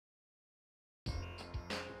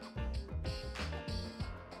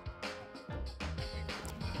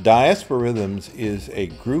Diaspora Rhythms is a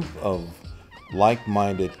group of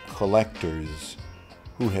like-minded collectors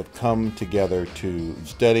who have come together to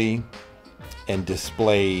study and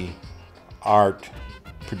display art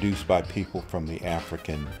produced by people from the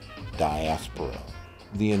African diaspora.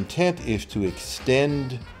 The intent is to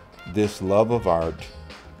extend this love of art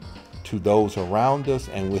to those around us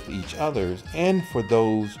and with each other, and for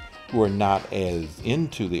those who are not as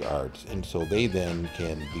into the arts, and so they then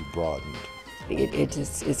can be broadened. It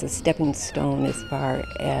is a stepping stone as far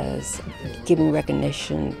as giving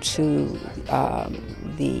recognition to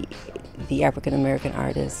the African American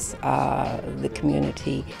artists, the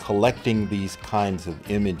community. Collecting these kinds of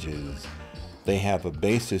images, they have a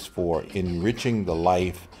basis for enriching the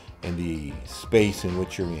life and the space in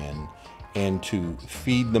which you're in, and to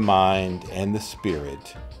feed the mind and the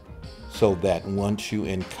spirit, so that once you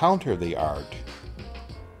encounter the art,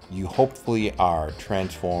 you hopefully are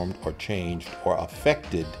transformed or changed or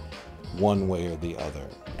affected one way or the other.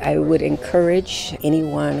 I would encourage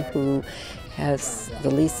anyone who has the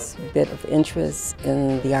least bit of interest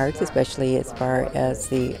in the arts, especially as far as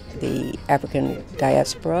the African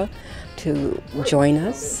diaspora, to join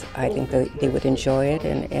us. I think that they would enjoy it,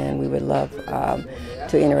 and we would love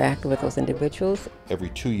to interact with those individuals. Every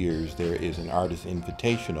 2 years there is an artist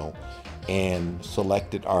invitational, and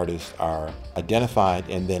selected artists are identified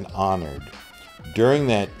and then honored. During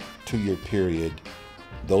that 2-year period,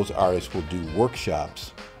 those artists will do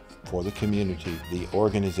workshops for the community. The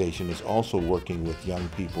organization is also working with young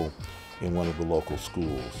people in one of the local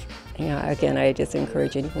schools. Yeah, again, I just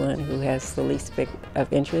encourage anyone who has the least bit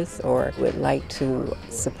of interest or would like to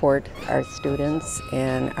support our students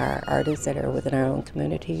and our artists that are within our own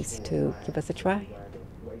communities to give us a try.